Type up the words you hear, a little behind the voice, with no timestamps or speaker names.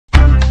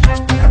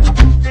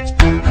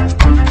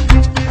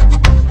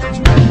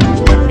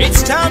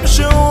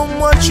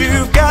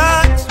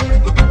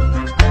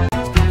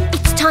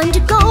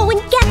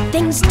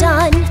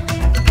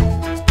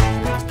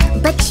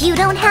you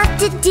don't have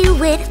to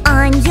do it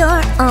on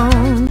your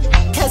own.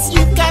 'Cause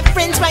you got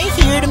friends right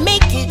here to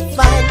make it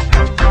fun.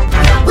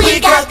 We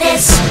got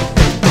this.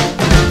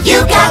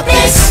 You got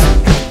this.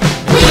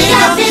 We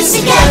got this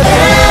together.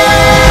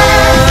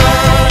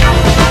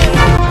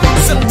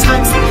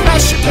 Sometimes the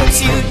pressure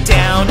gets you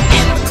down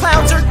and the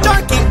clouds are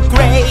dark and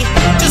gray.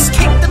 Just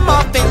kick them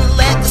off and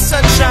let the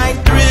sun shine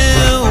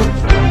through.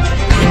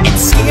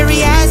 It's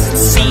scary as it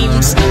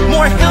seems,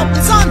 more help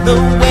is on the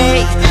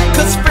way.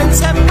 'Cause friends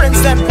have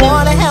friends that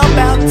wanna help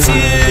out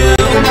too.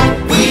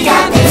 We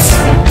got this.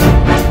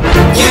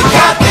 You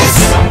got this.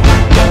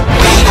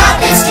 We got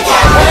this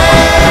together.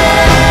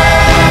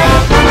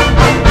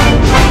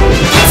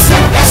 It's a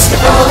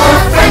festival of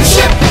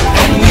friendship,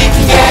 and we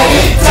can get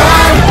it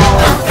done.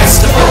 A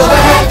festival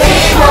that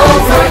they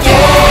won't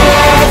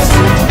forget.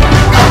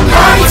 A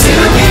party to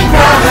be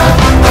proud of,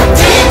 a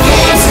day of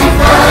games and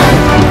fun.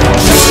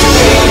 Just to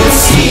wait and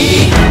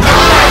see, a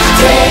magic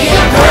day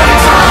in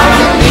perfect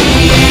harmony.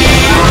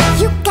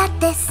 You got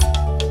this.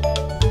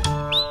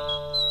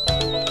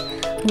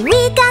 We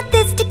got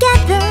this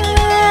together.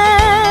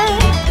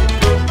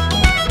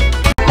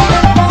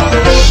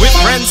 With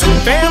friends and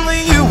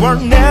family, you are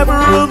never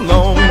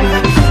alone.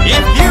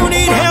 If you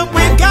need help,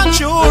 we've got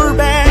your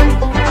back.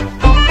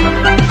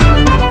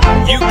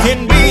 You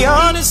can be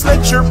honest,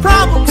 let your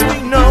problems be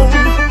known.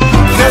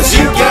 'Cause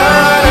you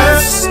got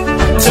us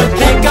to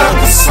pick up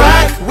the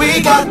slack. We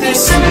got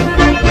this.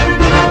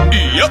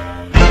 Yup.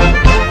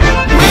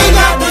 We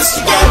got this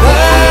together.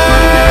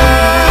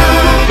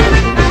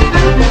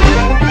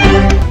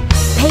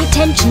 Pay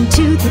attention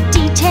to the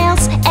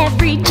details,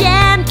 every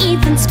jam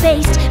even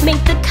spaced.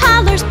 Make the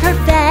colors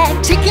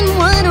perfect, taking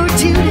one or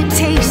two to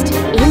taste.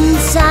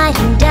 Inside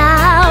and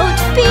out,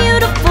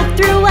 beautiful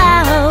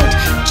throughout.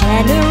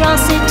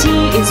 Generosity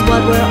is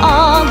what we're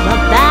all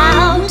about.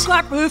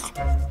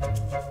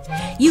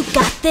 You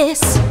got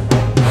this.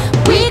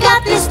 We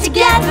got this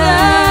together.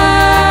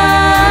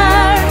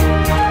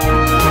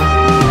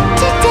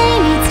 Today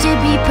needs to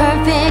be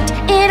perfect,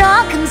 it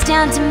all comes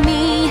down to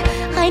me.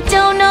 I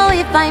don't know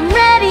if I'm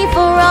ready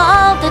for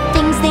all the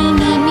things they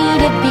need me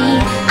to be.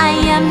 I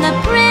am the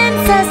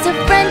princess of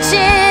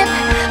friendship,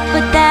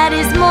 but that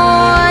is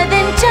more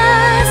than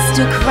just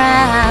a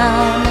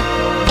crown.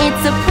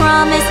 It's a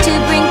promise to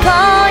bring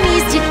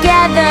ponies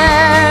together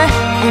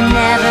and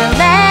never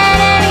let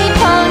any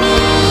pony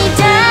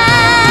down.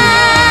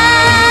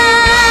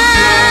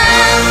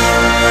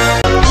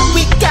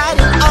 We got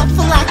an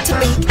awful lot to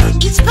make.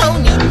 Each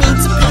pony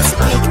needs a piece of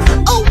cake.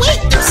 Oh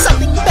wait, there's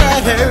something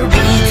better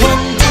we can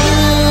do.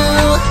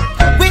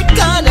 We're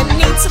gonna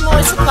need some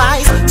more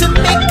supplies to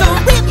make a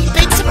really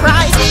big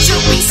surprise.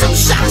 She'll be so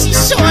shocked,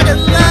 she's sure to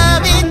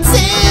love it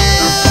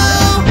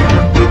too.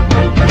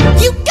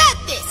 You got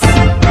this.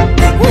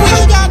 We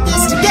got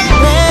this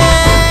together.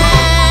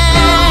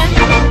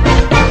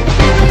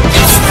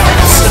 It's the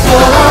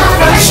festival of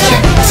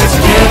friendship.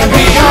 Together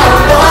we are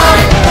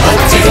one. A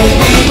day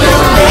we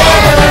will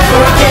never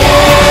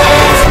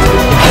forget.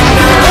 And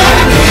now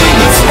everything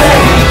is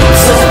ready,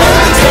 so when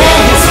the day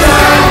is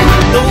done,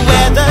 the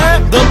weather,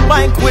 the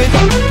banquet,